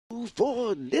go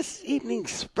for this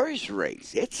evening's first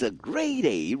race. It's a grade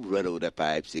A run over the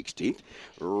 5/16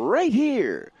 right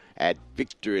here at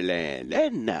Victoryland.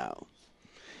 And now,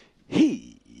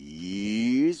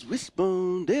 here's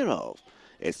Wishbone thereof.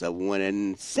 It's a 1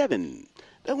 and 7.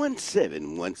 The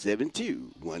 1-7,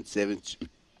 172, 172,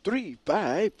 3,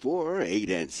 5, 4, 8,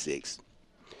 and 6.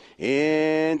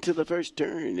 And to the first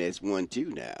turn, it's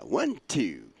 1-2 now.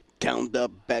 1-2. Down the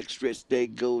backstretch they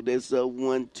go. There's a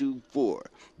 1-2-4.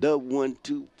 The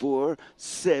 1-2-4,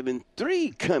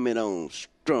 7-3 coming on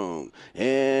strong.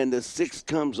 And the 6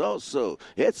 comes also.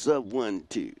 It's a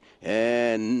 1-2.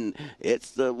 And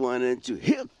it's the 1 and 2.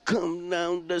 Here come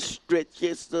down the stretch.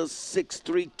 It's the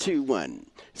 6-3-2-1.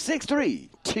 6-3,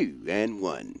 2 and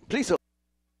 1. Please hold.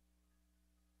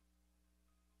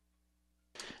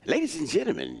 Ladies and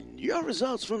gentlemen, your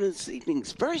results from this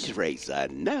evening's first race are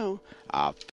now off.